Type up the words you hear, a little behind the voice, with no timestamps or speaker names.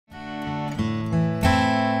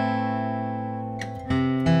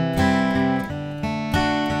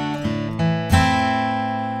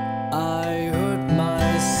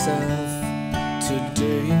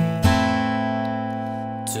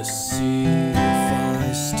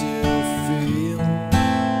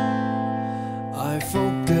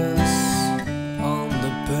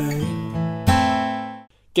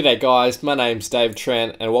G'day guys, my name's Dave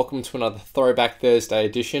Tran and welcome to another Throwback Thursday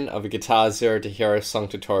edition of a GuitarZero2Hero song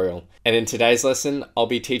tutorial. And in today's lesson, I'll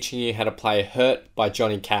be teaching you how to play Hurt by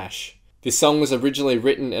Johnny Cash. This song was originally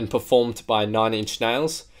written and performed by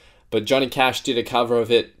 9inchnails, but Johnny Cash did a cover of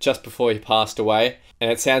it just before he passed away, and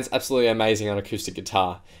it sounds absolutely amazing on acoustic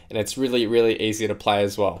guitar, and it's really easy to play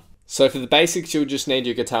as well. So for the basics, you'll just need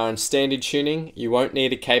your guitar in standard tuning, you won't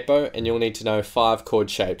need a capo, and you'll need to know 5 chord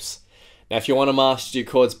shapes. Now if you want to master your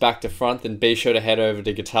chords back to front, then be sure to head over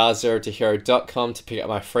to GuitarZero2Hero.com to pick up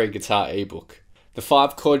my free guitar ebook. The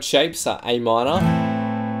 5 chord shapes are A minor,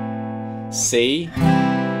 C,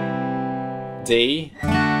 D,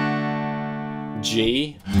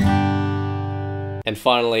 G, and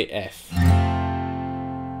finally F.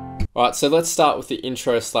 Alright, so let's start with the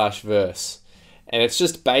intro/verse. And it's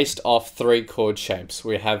just based off 3 chord shapes.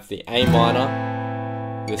 We have the A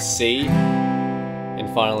minor, the C, and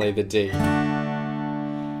finally the D.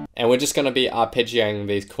 And we're just going to be arpeggiating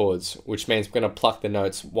these chords, which means we're going to pluck the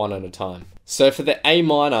notes one at a time. So for the A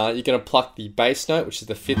minor, you're going to pluck the bass note, which is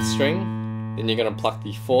the 5th string, then you're going to pluck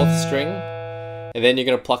the 4th string, and then you're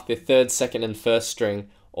going to pluck the 3rd, 2nd, and 1st string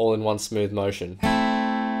all in one smooth motion,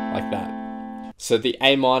 like that. So the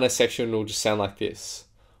A minor section will just sound like this: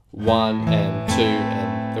 1 and 2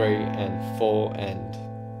 and 3 and 4 and...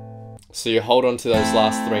 So you hold on to those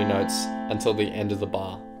last 3 notes until the end of the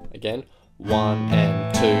bar. Again, 1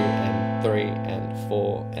 and 2 and 3 and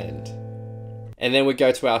 4 and... And then we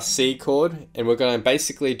go to our C chord, and we're going to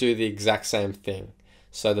basically do the exact same thing.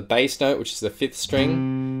 So the bass note, which is the 5th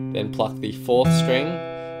string, then pluck the 4th string,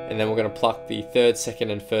 and then we're going to pluck the 3rd,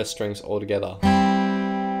 2nd, and 1st strings all together.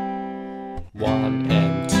 1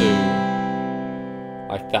 and 2,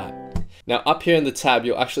 like that. Now up here in the tab,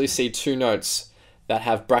 you'll actually see 2 notes that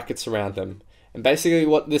have brackets around them. And basically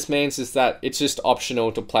what this means is that it's just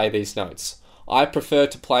optional to play these notes. I prefer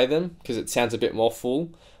to play them because it sounds a bit more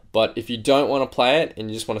full, but if you don't want to play it and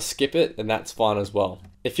you just want to skip it, then that's fine as well.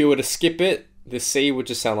 If you were to skip it, the C would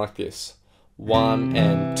just sound like this: 1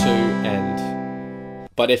 and 2 and...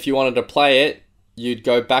 But if you wanted to play it, you'd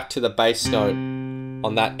go back to the bass note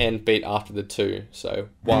on that end beat after the 2. So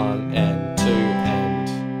 1 and 2 and...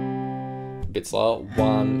 A bit slower: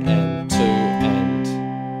 1 and 2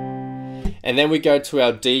 and then we go to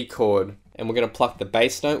our D chord, and we're going to pluck the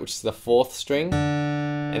bass note, which is the 4th string,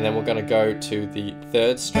 and then we're going to go to the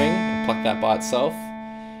 3rd string and pluck that by itself,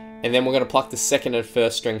 and then we're going to pluck the 2nd and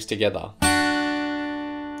 1st strings together.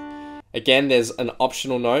 Again, there's an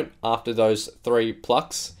optional note after those 3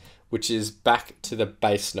 plucks, which is back to the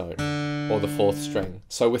bass note, or the 4th string.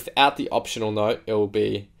 So without the optional note, it will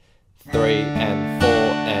be 3 and 4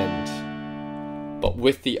 and... But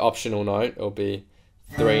with the optional note, it will be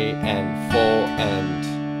 3 and 4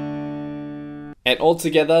 and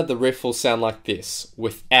altogether the riff will sound like this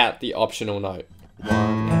without the optional note: 1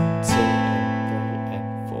 and 2 and 3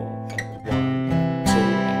 and 4 and 1 and 2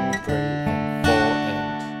 and 3 and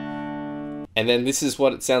 4 and then this is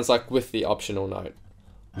what it sounds like with the optional note: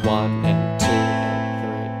 1 and 2 and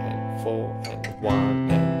 3 and 4 and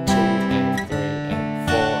 1 and 2 and 3 and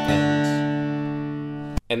 4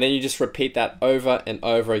 and then you just repeat that over and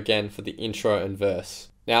over again for the intro and verse.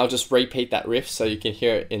 Now I'll just repeat that riff so you can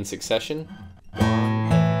hear it in succession. 1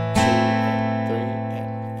 and 2 and 3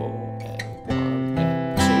 and 4 and 1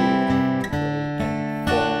 and 2 and 3 and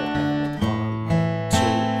 4 and 1 and 2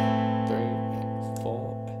 and 3 and 4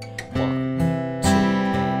 and 1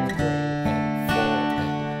 and 2 and 3 and 4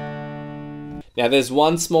 and... Now there's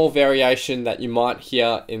one small variation that you might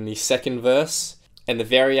hear in the 2nd verse, and the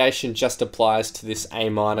variation just applies to this A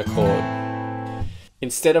minor chord.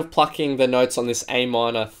 Instead of plucking the notes on this A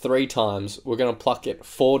minor 3 times, we're going to pluck it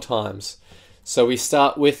 4 times. So we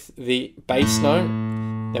start with the bass note,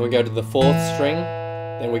 then we go to the 4th string,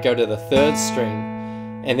 then we go to the 3rd string,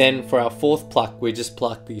 and then for our 4th pluck, we just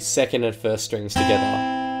pluck the 2nd and 1st strings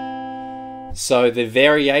together. So the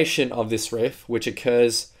variation of this riff, which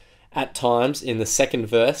occurs at times in the 2nd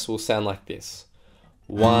verse, will sound like this: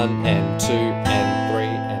 1 and 2 and 3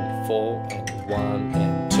 and 4 and 1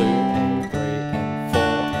 and 2 and 3 and 4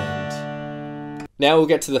 and... Now we'll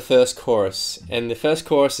get to the first chorus, and the first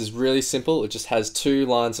chorus is really simple. It just has 2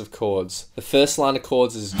 lines of chords. The first line of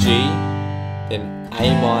chords is G, then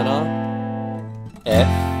A minor, F,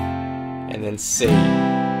 and then C.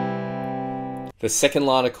 The second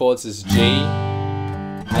line of chords is G,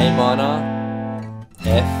 A minor,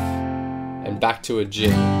 F, and back to a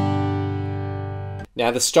G. Now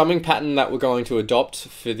the strumming pattern that we're going to adopt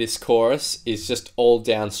for this chorus is just all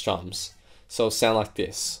down strums. So it'll sound like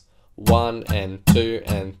this: 1 and 2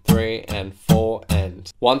 and 3 and 4 and...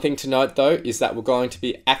 One thing to note though is that we're going to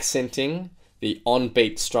be accenting the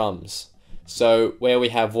on-beat strums. So where we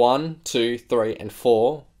have 1, 2, 3, and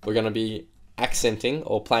 4, we're going to be accenting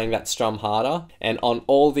or playing that strum harder. And on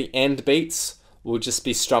all the end beats, we'll just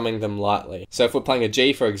be strumming them lightly. So if we're playing a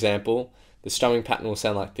G, for example, the strumming pattern will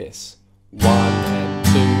sound like this. 1 and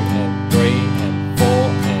 2 and 3 and 4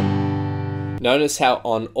 and... Notice how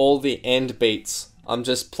on all the end beats, I'm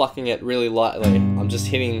just plucking it really lightly. I'm just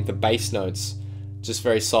hitting the bass notes just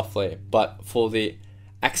very softly. But for the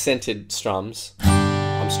accented strums,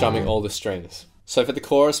 I'm strumming all the strings. So for the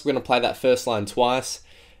chorus, we're going to play that first line twice,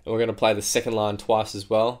 and we're going to play the second line twice as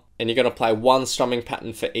well. And you're going to play one strumming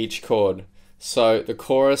pattern for each chord. So the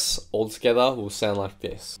chorus altogether will sound like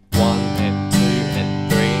this. 1 and 2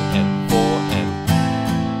 and 3 and 4 and...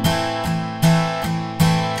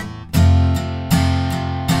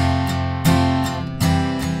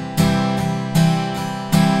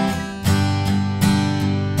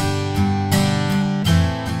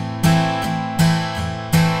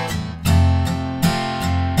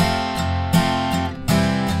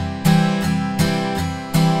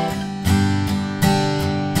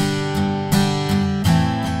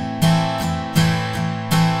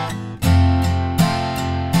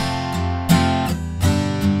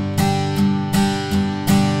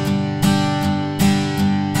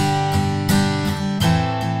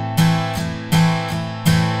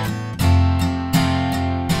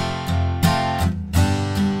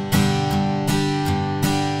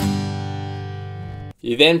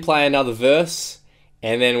 You then play another verse,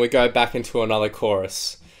 and then we go back into another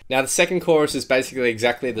chorus. Now the second chorus is basically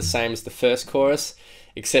exactly the same as the first chorus,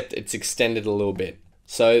 except it's extended a little bit.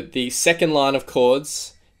 So the second line of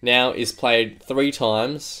chords now is played 3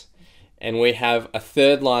 times, and we have a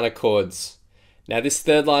third line of chords. Now this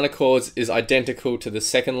third line of chords is identical to the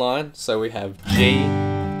second line, so we have G,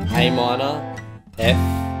 A minor, F,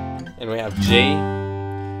 and we have G.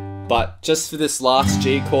 But just for this last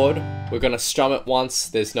G chord, we're going to strum it once,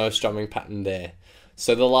 there's no strumming pattern there.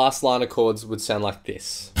 So the last line of chords would sound like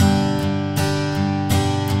this.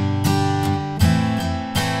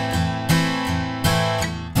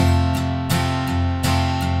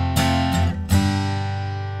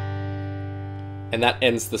 And that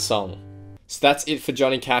ends the song. So that's it for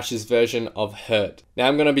Johnny Cash's version of Hurt. Now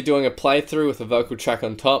I'm going to be doing a playthrough with a vocal track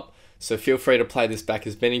on top, so feel free to play this back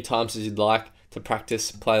as many times as you'd like to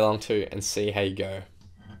practice, play along to, and see how you go.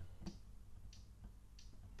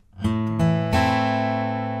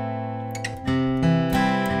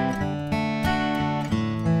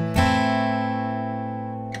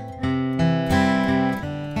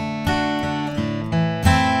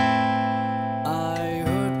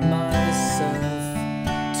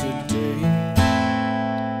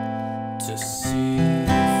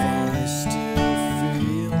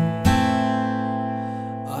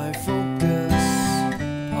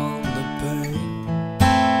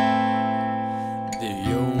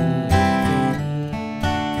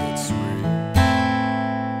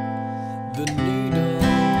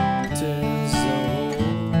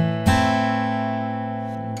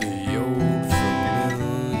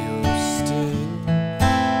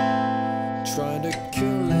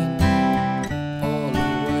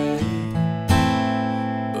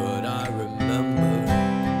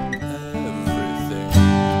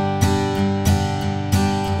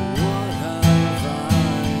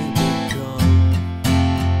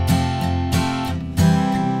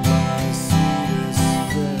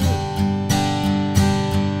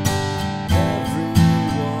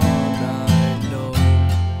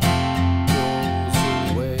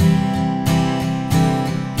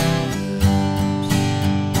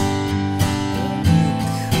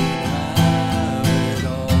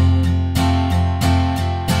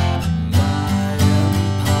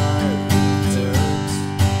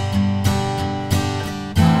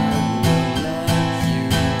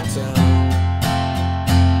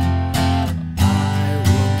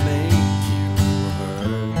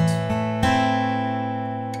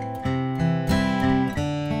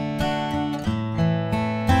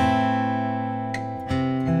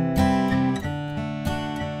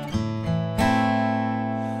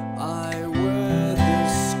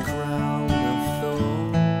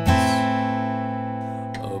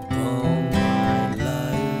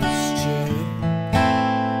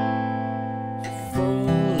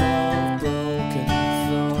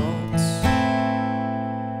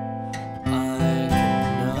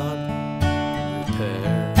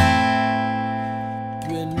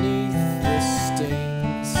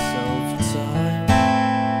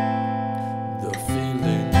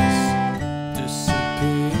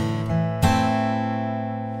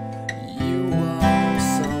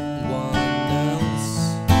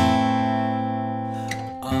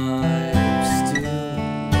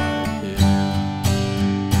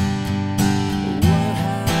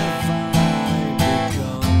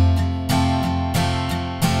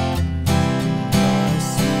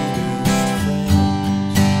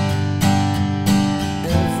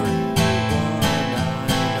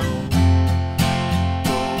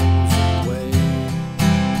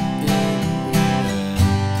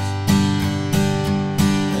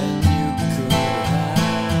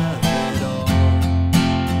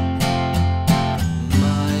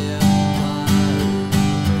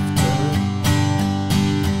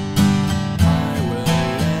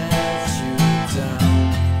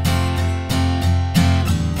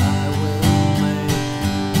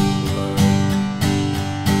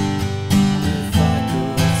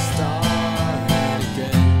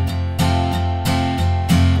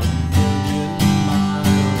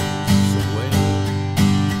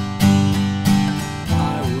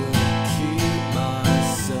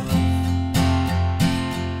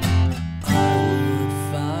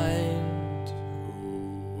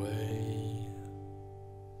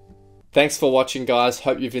 Thanks for watching, guys.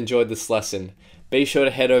 Hope you've enjoyed this lesson. Be sure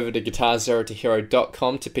to head over to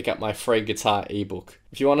GuitarZero2Hero.com to pick up my free guitar ebook.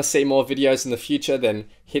 If you want to see more videos in the future, then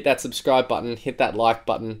hit that subscribe button, hit that like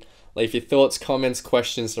button, leave your thoughts, comments,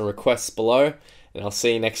 questions, and requests below, and I'll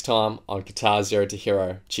see you next time on Guitar Zero to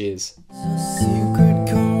Hero. Cheers.